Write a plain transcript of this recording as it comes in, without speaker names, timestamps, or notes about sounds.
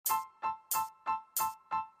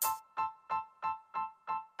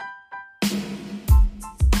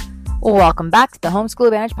Welcome back to the Homeschool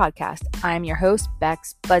Advantage podcast. I'm your host,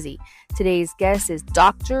 Bex Buzzy. Today's guest is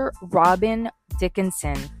Dr. Robin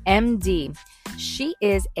Dickinson, MD. She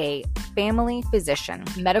is a family physician,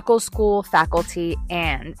 medical school faculty,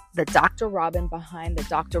 and the Dr. Robin behind the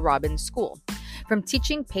Dr. Robin School. From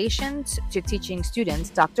teaching patients to teaching students,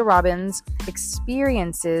 Dr. Robin's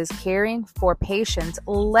experiences caring for patients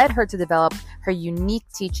led her to develop her unique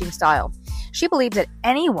teaching style. She believes that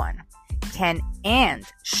anyone can and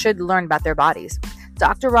should learn about their bodies.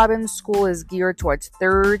 Dr. Robin's school is geared towards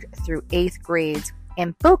 3rd through 8th grades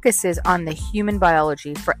and focuses on the human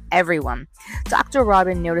biology for everyone. Dr.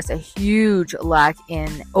 Robin noticed a huge lack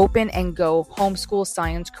in open and go homeschool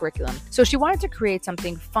science curriculum. So she wanted to create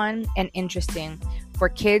something fun and interesting for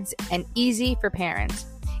kids and easy for parents.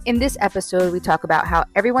 In this episode, we talk about how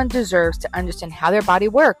everyone deserves to understand how their body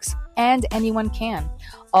works, and anyone can.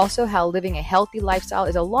 Also, how living a healthy lifestyle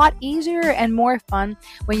is a lot easier and more fun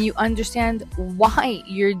when you understand why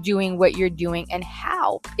you're doing what you're doing and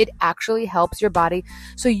how it actually helps your body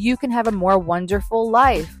so you can have a more wonderful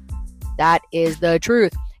life. That is the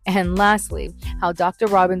truth. And lastly, how Dr.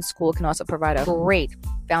 Robin's school can also provide a great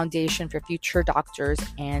foundation for future doctors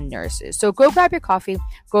and nurses. So go grab your coffee,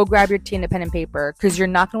 go grab your tea and a pen and paper, because you're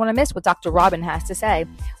not going to want to miss what Dr. Robin has to say.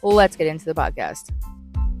 Let's get into the podcast.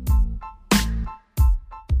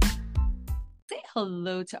 Say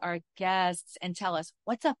hello to our guests and tell us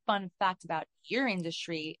what's a fun fact about your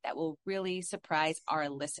industry that will really surprise our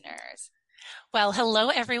listeners. Well, hello,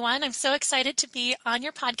 everyone. I'm so excited to be on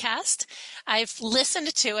your podcast. I've listened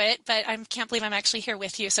to it, but I can't believe I'm actually here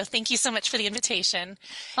with you. So thank you so much for the invitation.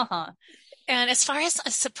 And as far as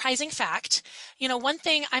a surprising fact, one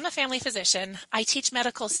thing, I'm a family physician. I teach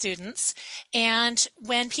medical students. And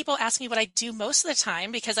when people ask me what I do most of the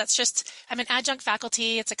time, because I'm an adjunct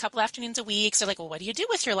faculty, it's a couple afternoons a week. So they're like, well, what do you do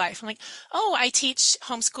with your life? I'm like, I teach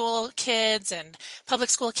homeschool kids and public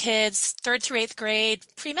school kids, 3rd through 8th grade,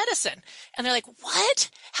 pre-medicine. And they're like, what?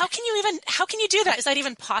 How can you do that? Is that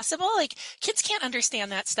even possible? Like, kids can't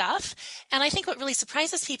understand that stuff. And I think what really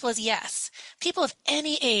surprises people is, yes, people of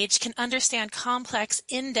any age can understand complex,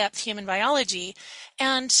 in-depth human biology,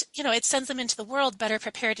 and it sends them into the world better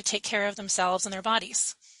prepared to take care of themselves and their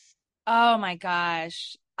bodies. Oh my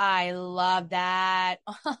gosh, I love that.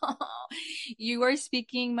 You are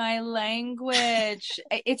speaking my language.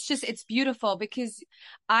 It's beautiful, because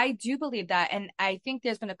I do believe that, and I think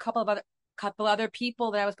there's been a couple other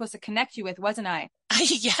people that I was supposed to connect you with, wasn't I?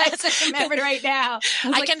 Yes, I just remembered right now.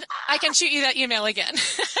 I can shoot you that email again.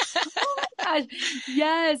 Oh my gosh.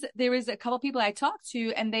 Yes, there was a couple people I talked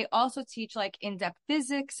to, and they also teach like in-depth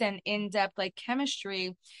physics and in-depth like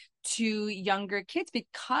chemistry to younger kids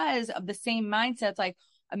because of the same mindset. Like,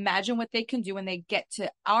 imagine what they can do when they get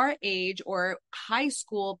to our age or high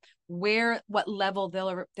school, what level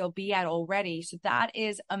they'll be at already. So that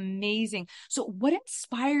is amazing. So what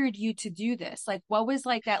inspired you to do this? Like, what was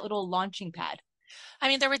like that little launching pad? I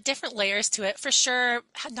mean, there were different layers to it. For sure,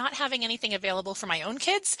 not having anything available for my own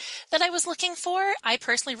kids that I was looking for. I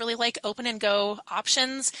personally really like open and go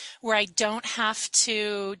options where I don't have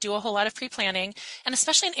to do a whole lot of pre-planning, and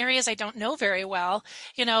especially in areas I don't know very well.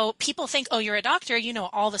 People think, oh, you're a doctor, you know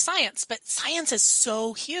all the science, but science is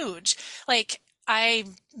so huge. Like, I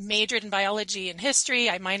majored in biology and history.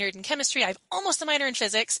 I minored in chemistry. I have almost a minor in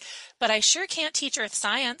physics, but I sure can't teach earth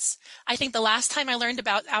science. I think the last time I learned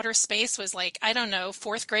about outer space was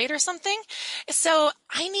 4th grade or something. So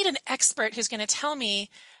I need an expert who's going to tell me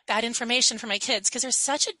that information for my kids, because there's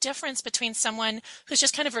such a difference between someone who's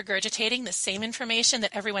just kind of regurgitating the same information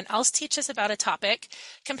that everyone else teaches about a topic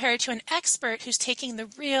compared to an expert who's taking the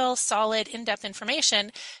real solid in-depth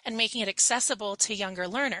information and making it accessible to younger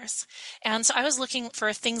learners. And so I was looking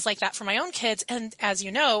for things like that for my own kids. And as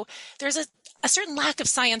you know, there's a certain lack of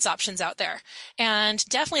science options out there. And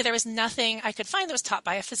definitely there was nothing I could find that was taught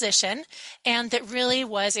by a physician and that really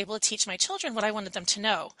was able to teach my children what I wanted them to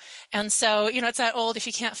know. And so, it's that old, if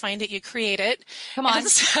you can't find it, you create it. Come on.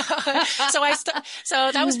 So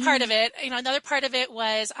that was part of it. Another part of it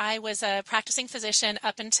was I was a practicing physician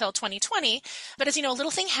up until 2020. But as you know, a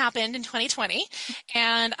little thing happened in 2020.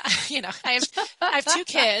 And, I have 2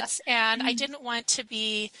 kids, and I didn't want to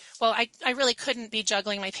be, I really couldn't be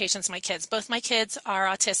juggling my patients and my kids. Both my kids are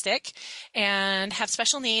autistic and have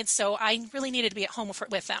special needs, so I really needed to be at home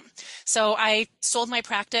with them. So I sold my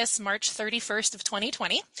practice March 31st of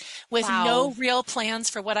 2020 with no real plans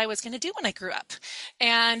for what I was going to do when I grew up.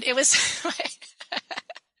 And it was I love it.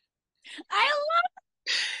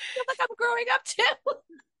 I feel like I'm growing up too.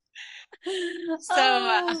 So,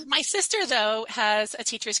 Oh, my sister, though, has a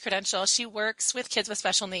teacher's credential. She works with kids with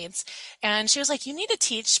special needs. And she was like, you need to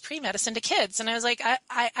teach pre-medicine to kids. And I was like,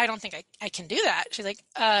 I don't think I can do that. She's like,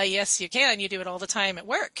 yes, you can. You do it all the time at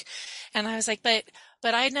work. And I was like, but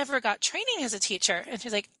I never got training as a teacher. And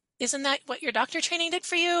she's like, isn't that what your doctor training did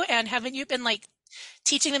for you? And haven't you been like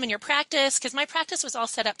teaching them in your practice? Because my practice was all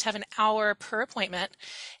set up to have an hour per appointment.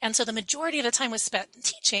 And so the majority of the time was spent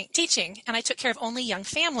teaching. And I took care of only young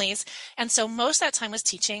families. And so most of that time was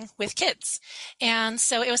teaching with kids. And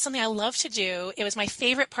so it was something I loved to do. It was my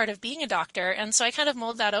favorite part of being a doctor. And so I kind of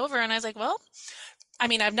molded that over and I was like, well, I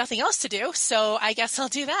mean, I have nothing else to do, so I guess I'll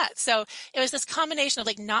do that. So it was this combination of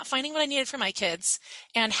like not finding what I needed for my kids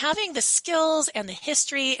and having the skills and the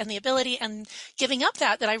history and the ability and giving up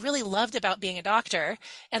that I really loved about being a doctor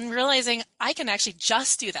and realizing I can actually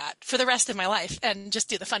just do that for the rest of my life and just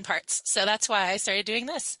do the fun parts. So that's why I started doing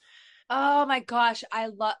this. oh my gosh. I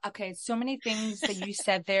love, okay, so many things that you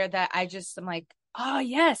said there that I'm like, oh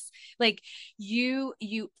yes. Like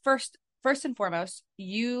first and foremost,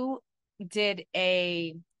 you did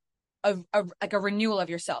like a renewal of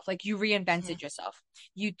yourself. Like you Mhm. reinvented yourself.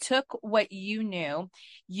 You took what you knew.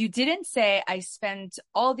 You didn't say, I spent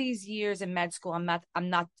all these years in med school.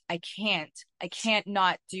 I can't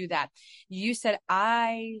not do that. You said,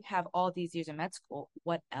 I have all these years in med school.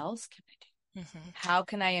 What else can I do? Mhm. How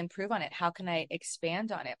can I improve on it? How can I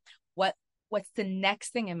expand on it? What what's the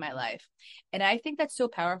next thing in my life? And I think that's so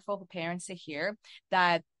powerful for parents to hear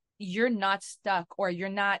that you're not stuck or you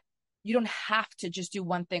don't have to just do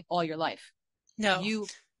one thing all your life. No. You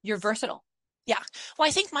you're versatile. Yeah. Well,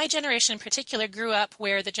 I think my generation in particular grew up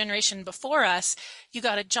where the generation before us, you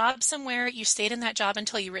got a job somewhere, you stayed in that job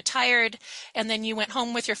until you retired, and then you went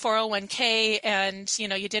home with your 401k and,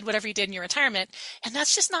 you did whatever you did in your retirement. And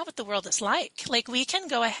that's just not what the world is like. Like we can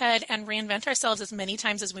go ahead and reinvent ourselves as many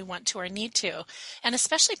times as we want to or need to. And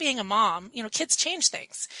especially being a mom, kids change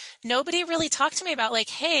things. Nobody really talked to me about like,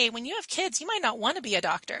 hey, when you have kids, you might not want to be a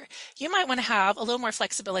doctor. You might want to have a little more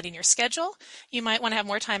flexibility in your schedule. You might want to have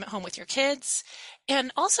more time at home with your kids.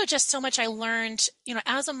 And also just so much I learned,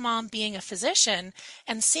 as a mom being a physician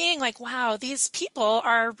and seeing like, wow, these people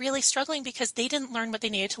are really struggling because they didn't learn what they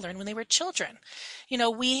needed to learn when they were children.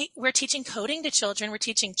 We're teaching coding to children, we're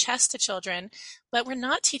teaching chess to children, but we're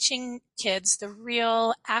not teaching kids the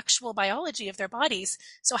real actual biology of their bodies.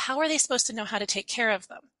 So how are they supposed to know how to take care of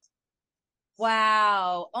them?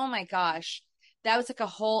 Wow. Oh my gosh. That was like a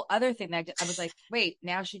whole other thing that I was like, wait,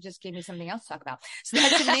 now she just gave me something else to talk about. So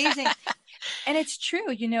that's amazing. And it's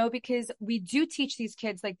true, because we do teach these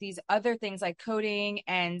kids like these other things like coding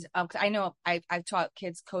and 'cause I know I've taught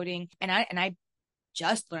kids coding and I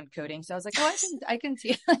just learned coding. So I was like, oh, I can see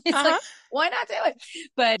it's Uh-huh. like, why not do it?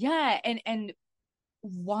 But yeah, and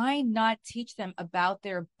why not teach them about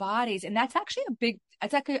their bodies? And that's actually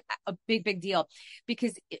a big deal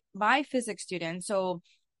because my physics student, so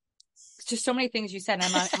it's just so many things you said.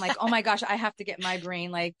 And I'm like, oh my gosh, I have to get my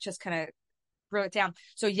brain like just kind of wrote it down.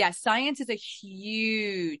 So yes, science is a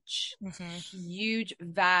Hmm. huge,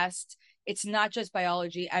 vast. It's not just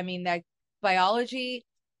biology. I mean, that biology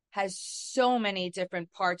has so many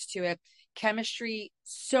different parts to it. Chemistry,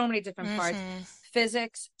 so many different parts. Hmm.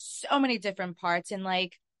 Physics, so many different parts. And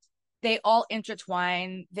like they all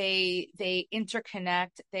intertwine. They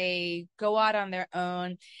interconnect. They go out on their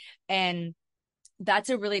own. And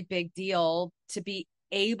that's a really big deal to be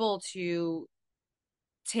able to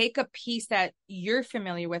take a piece that you're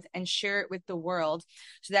familiar with and share it with the world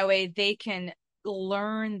so that way they can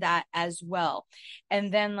learn that as well.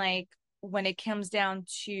 And then like when it comes down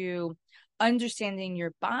to understanding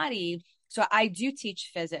your body, so I do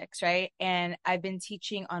teach physics, right? And I've been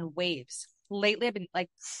teaching on waves. Lately I've been like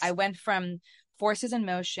I went from forces in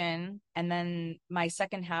motion and then my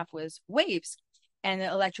second half was waves and the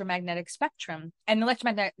electromagnetic spectrum. And the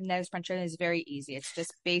electromagnetic spectrum is very easy. It's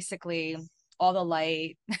just basically all the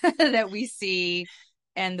light that we see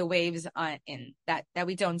and the waves on in that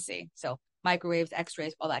we don't see. So microwaves,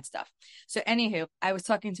 x-rays, all that stuff. So anywho, I was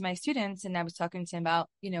talking to my students and I was talking to them about,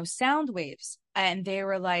 sound waves. And they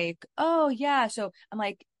were like, oh yeah. So I'm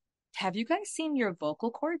like, have you guys seen your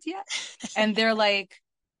vocal cords yet? And they're like,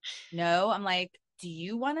 no. I'm like, do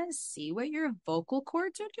you want to see what your vocal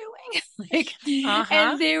cords are doing? Like, Uh-huh.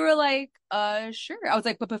 and they were like, sure. I was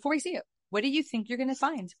like, but before we see it, what do you think you're going to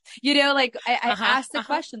find? Like I Uh-huh. asked the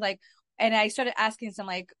Uh-huh. question, like, and I started asking some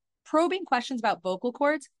like probing questions about vocal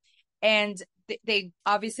cords. And they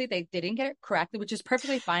obviously they didn't get it correctly, which is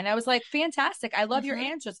perfectly fine. I was like, fantastic. I love your Hmm.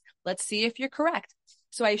 answers. Let's see if you're correct.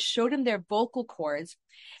 So I showed them their vocal cords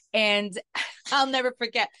and I'll never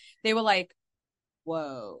forget. They were like,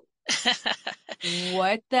 whoa.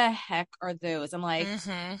 what the heck are those? I'm like,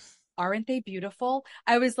 Mm-hmm. aren't they beautiful?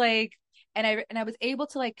 I was like, and I was able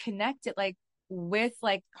to like connect it like with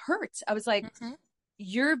like hurts. I was like, Mm-hmm.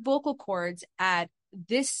 your vocal cords at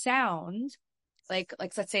this sound, like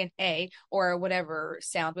let's say an A or whatever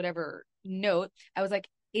sound, whatever note, I was like,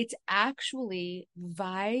 it's actually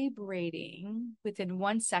vibrating within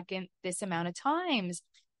 1 second this amount of times.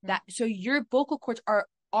 That so your vocal cords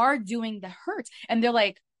are doing the hurts. And they're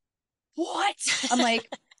like, what? I'm like,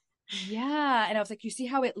 yeah. And I was like, you see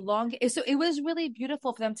how it long so it was really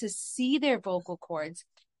beautiful for them to see their vocal cords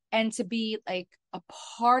and to be like a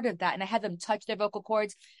part of that. And I had them touch their vocal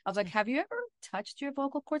cords. I was like, have you ever touched your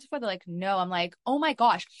vocal cords before? They're like, no. I'm like, oh my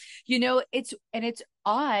gosh. It's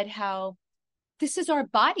odd how this is our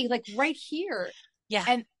body, like right here.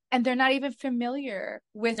 Yeah. And they're not even familiar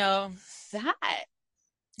with No. that.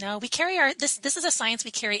 No, we carry our this is a science we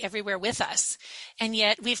carry everywhere with us. And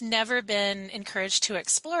yet we've never been encouraged to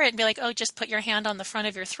explore it and be like, "Oh, just put your hand on the front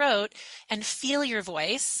of your throat and feel your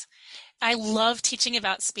voice." I love teaching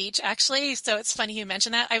about speech, actually. So it's funny you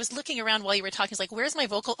mentioned that. I was looking around while you were talking. I was like, where's my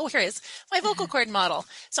vocal? Oh, here it is, my vocal cord model.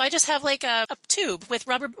 So I just have like a tube with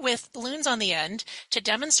balloons on the end to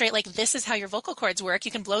demonstrate like this is how your vocal cords work.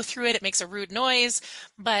 You can blow through it. It makes a rude noise.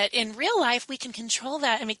 But in real life, we can control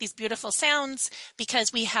that and make these beautiful sounds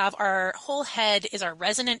because we have our whole head is our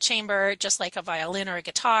resonant chamber, just like a violin or a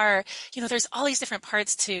guitar. You know, there's all these different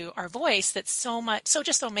parts to our voice that's so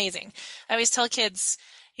just so amazing. I always tell kids,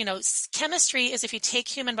 you know, chemistry is if you take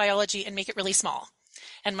human biology and make it really small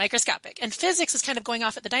and microscopic. And physics is kind of going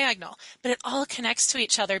off at the diagonal, but it all connects to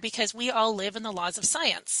each other because we all live in the laws of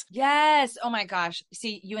science. Yes. Oh my gosh.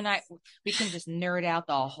 See, you and I, we can just nerd out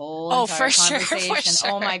the whole Oh, entire for sure, for conversation.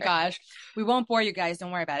 Oh sure. my gosh. We won't bore you guys.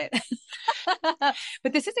 Don't worry about it.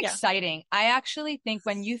 But this is Yeah. exciting. I actually think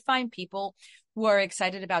when you find people who are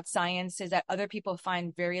excited about sciences that other people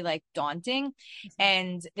find very like daunting,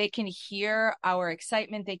 and they can hear our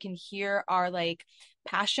excitement, they can hear our like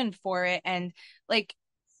passion for it. And like,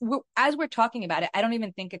 as we're talking about it, I don't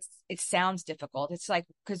even think it sounds difficult. It's like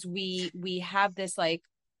because we have this like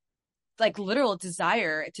literal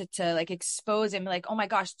desire to like expose and be like, oh my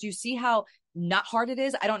gosh, do you see how not hard it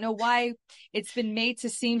is? I don't know why it's been made to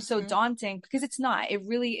seem so Mm-hmm. daunting because it's not. It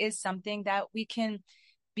really is something that we can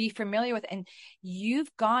be familiar with. And you've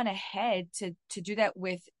gone ahead to do that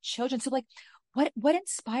with children. So like what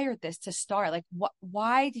inspired this to start? Like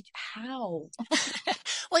why did how?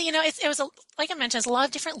 Well, you know, it was like I mentioned, it's a lot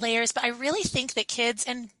of different layers, but I really think that kids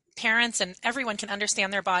and parents and everyone can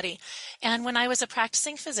understand their body. And when I was a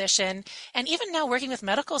practicing physician, and even now working with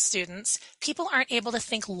medical students, people aren't able to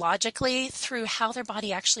think logically through how their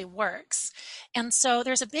body actually works. And so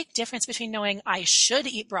there's a big difference between knowing I should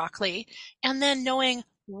eat broccoli and then knowing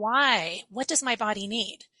why. What does my body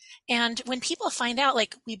need? And when people find out,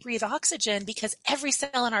 like we breathe oxygen because every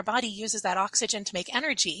cell in our body uses that oxygen to make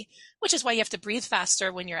energy, which is why you have to breathe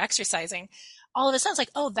faster when you're exercising. All of a sudden, it's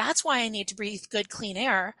like, oh, that's why I need to breathe good, clean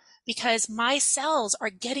air because my cells are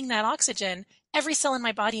getting that oxygen. Every cell in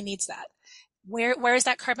my body needs that. Where is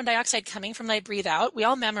that carbon dioxide coming from that I breathe out? We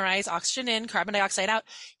all memorize oxygen in, carbon dioxide out.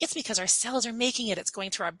 It's because our cells are making it. It's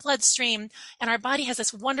going through our bloodstream, and our body has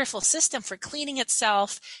this wonderful system for cleaning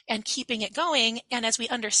itself and keeping it going. And as we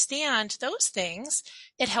understand those things,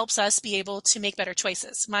 it helps us be able to make better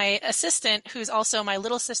choices. My assistant, who's also my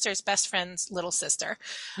little sister's best friend's little sister,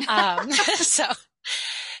 so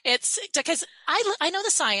it's because I know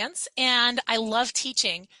the science and I love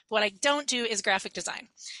teaching. But what I don't do is graphic design.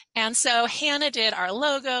 And so Hannah did our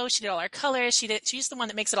logo. She did all our colors. She's the one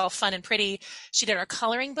that makes it all fun and pretty. She did our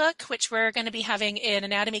coloring book, which we're going to be having an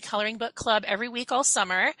anatomy coloring book club every week all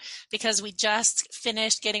summer because we just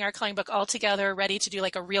finished getting our coloring book all together, ready to do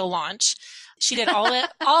like a real launch. She did all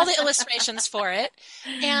the illustrations for it.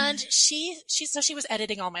 And she was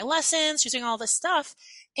editing all my lessons. She was doing all this stuff.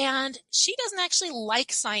 And she doesn't actually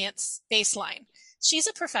like science baseline. She's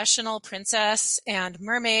a professional princess and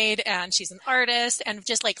mermaid, and she's an artist, and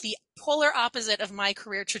just like the polar opposite of my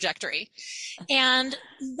career trajectory, and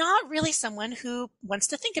not really someone who wants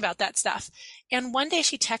to think about that stuff. And one day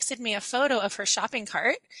she texted me a photo of her shopping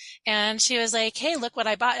cart, and she was like, hey, look what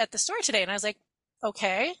I bought at the store today. And I was like,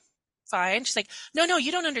 okay. Fine. She's like, no,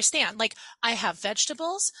 you don't understand. Like, I have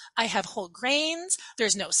vegetables, I have whole grains,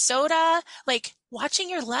 there's no soda. Like, watching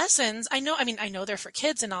your lessons, I know they're for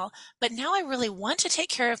kids and all, but now I really want to take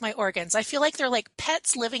care of my organs. I feel like they're like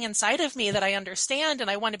pets living inside of me that I understand and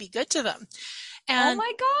I want to be good to them. Oh And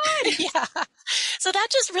my God. yeah, so that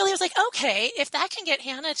just really was like, okay, if that can get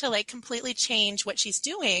Hannah to like completely change what she's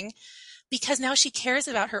doing, because now she cares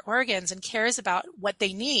about her organs and cares about what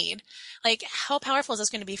they need. Like, how powerful is this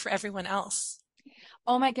going to be for everyone else?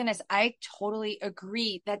 Oh my goodness, I totally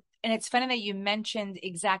agree that, and it's funny that you mentioned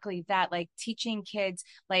exactly that, like teaching kids,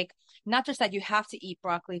 like not just that you have to eat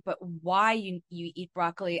broccoli, but why you eat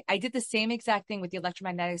broccoli. I did the same exact thing with the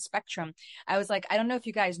electromagnetic spectrum. I was like, I don't know if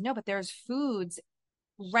you guys know, but there's foods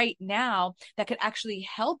right now that could actually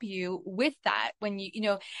help you with that when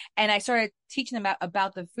and I started teaching them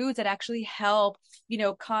about the foods that actually help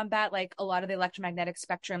combat like a lot of the electromagnetic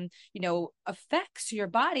spectrum effects to your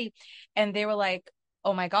body. And they were like,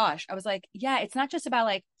 oh my gosh. I was like, yeah, it's not just about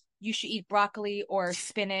like you should eat broccoli or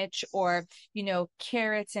spinach or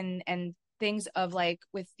carrots and things of like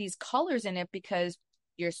with these colors in it because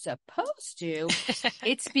you're supposed to.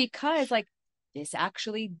 It's because like this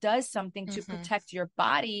actually does something to Mm-hmm. protect your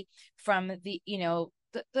body from the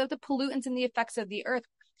pollutants and the effects of the earth.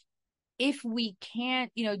 If we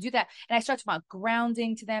can't do that, and I start talking about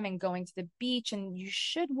grounding to them and going to the beach, and you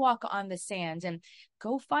should walk on the sand and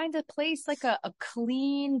go find a place like a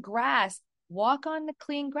clean grass. Walk on the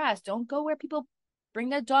clean grass. Don't go where people bring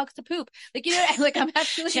their dogs to poop. Like like I'm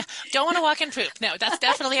Yeah, actually don't want to walk and poop. No, that's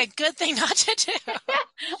definitely a good thing not to do.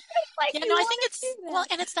 yeah, like Yeah, you no, I want think to do it's, well, that.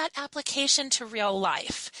 and it's that application to real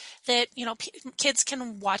life that, kids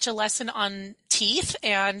can watch a lesson on teeth.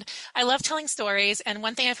 And I love telling stories. And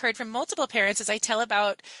one thing I've heard from multiple parents is I tell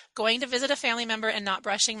about going to visit a family member and not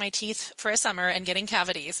brushing my teeth for a summer and getting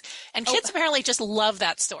cavities. And Oh, kids apparently just love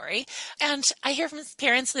that story. And I hear from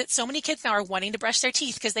parents that so many kids now are wanting to brush their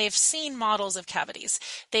teeth because they've seen models of cavities.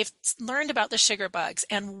 They've learned about the sugar bugs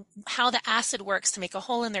and how the acid works to make a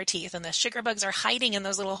hole in their teeth. And the sugar bugs are hiding in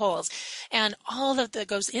those little holes. And all of that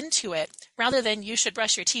goes into it, rather than you should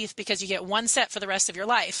brush your teeth because you get one set for the rest of your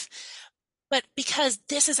life. But because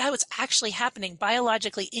this is how it's actually happening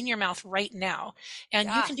biologically in your mouth right now,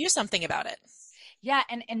 and you yeah. can do something about it. Yeah,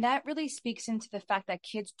 and that really speaks into the fact that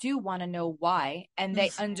kids do want to know why and they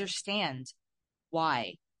Mm-hmm. understand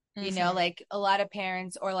why. Mm-hmm. Like a lot of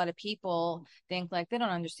parents or a lot of people think like they don't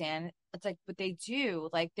understand. It's like, but they do.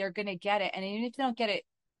 Like they're gonna get it. And even if they don't get it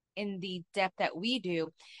in the depth that we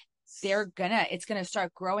do, it's gonna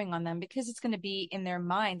start growing on them because it's gonna be in their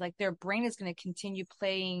mind. Like their brain is gonna continue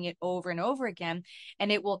playing it over and over again,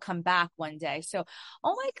 and it will come back one day. So,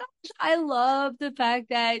 oh my gosh, I love the fact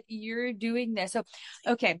that you're doing this. So,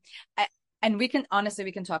 okay. And we can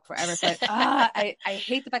talk forever, but I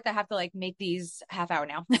hate the fact that I have to like make these half hour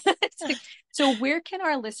now. So where can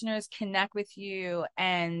our listeners connect with you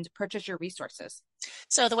and purchase your resources?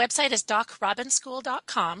 So the website is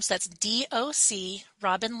docrobinschool.com. So that's DOC,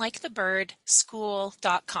 Robin like the bird,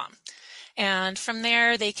 school.com. And from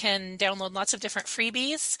there, they can download lots of different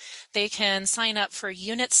freebies. They can sign up for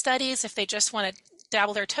unit studies if they just want to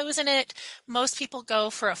dabble their toes in it. Most people go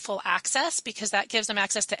for a full access because that gives them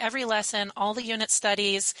access to every lesson, all the unit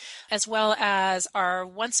studies, as well as our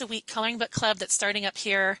once a week coloring book club that's starting up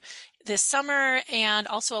here this summer, and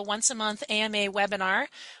also a once a month AMA webinar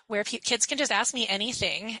where kids can just ask me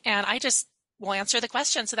anything and I just will answer the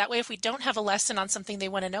question. So that way, if we don't have a lesson on something they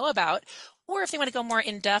want to know about, or if they want to go more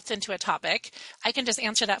in depth into a topic, I can just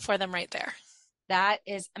answer that for them right there. That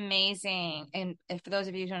is amazing. And for those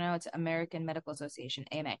of you who don't know, it's American Medical Association,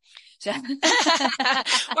 AMA. So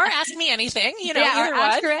Or ask me anything, yeah, or either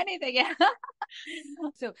ask one. her anything. Yeah.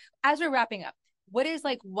 So as we're wrapping up, what is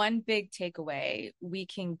like one big takeaway we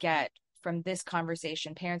can get from this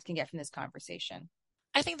conversation, parents can get from this conversation?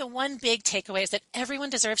 I think the one big takeaway is that everyone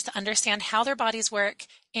deserves to understand how their bodies work,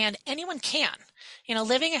 and anyone can.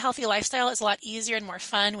 Living a healthy lifestyle is a lot easier and more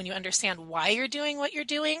fun when you understand why you're doing what you're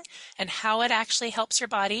doing and how it actually helps your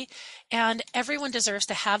body. And everyone deserves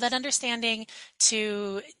to have that understanding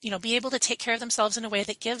to, be able to take care of themselves in a way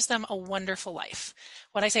that gives them a wonderful life.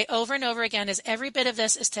 What I say over and over again is every bit of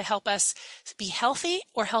this is to help us be healthy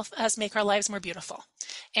or help us make our lives more beautiful.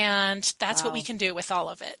 And that's what we Wow. can do with all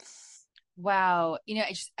of it. Wow.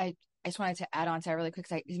 I just wanted to add on to that really quick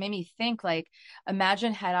because it made me think like,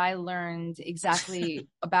 imagine had I learned exactly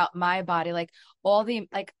about my body, like all the,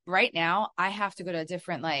 like right now, I have to go to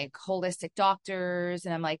different like holistic doctors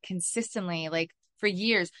and I'm like consistently like for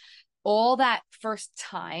years, all that first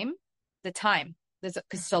time, the time, because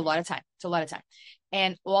it's a lot of time, it's a lot of time.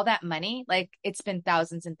 And all that money, like it's been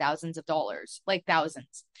thousands and thousands of dollars, like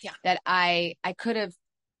thousands Yeah. that I could have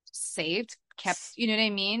saved, kept, you know what I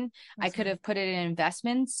mean? I could Mhm. have put it in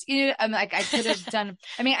investments. I'm like I could have done,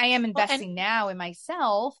 I mean, I am Well, and investing now in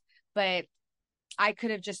myself, but I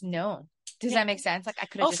could have just known. Does Yeah. that make sense? Like I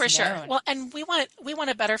could have Oh, just for sure. known. Well, and we want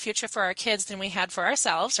a better future for our kids than we had for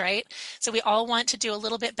ourselves, right? So we all want to do a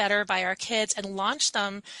little bit better by our kids and launch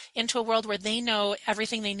them into a world where they know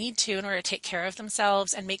everything they need to in order to take care of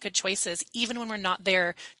themselves and make good choices, even when we're not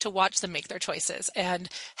there to watch them make their choices and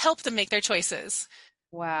help them make their choices.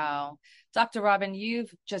 Wow. Dr. Robin,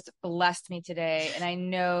 you've just blessed me today. And I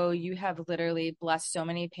know you have literally blessed so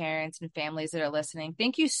many parents and families that are listening.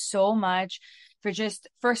 Thank you so much for just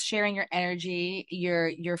first sharing your energy,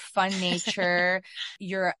 your fun nature,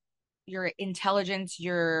 your your intelligence,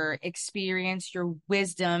 your experience, your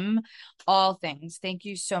wisdom, all things. Thank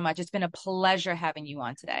you so much. It's been a pleasure having you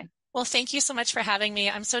on today. Well, thank you so much for having me.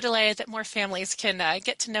 I'm so delighted that more families can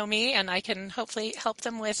get to know me and I can hopefully help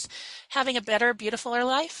them with having a better, beautifuler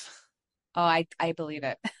life. Oh, I believe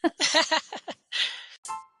it.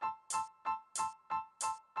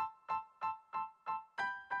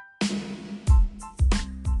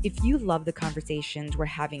 If you love the conversations we're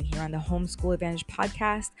having here on the Homeschool Advantage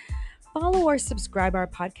podcast, follow or subscribe our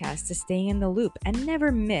podcast to stay in the loop and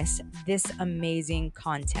never miss this amazing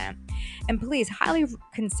content. And please highly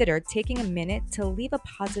consider taking a minute to leave a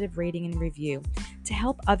positive rating and review to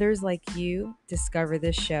help others like you discover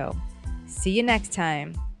this show. See you next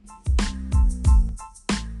time.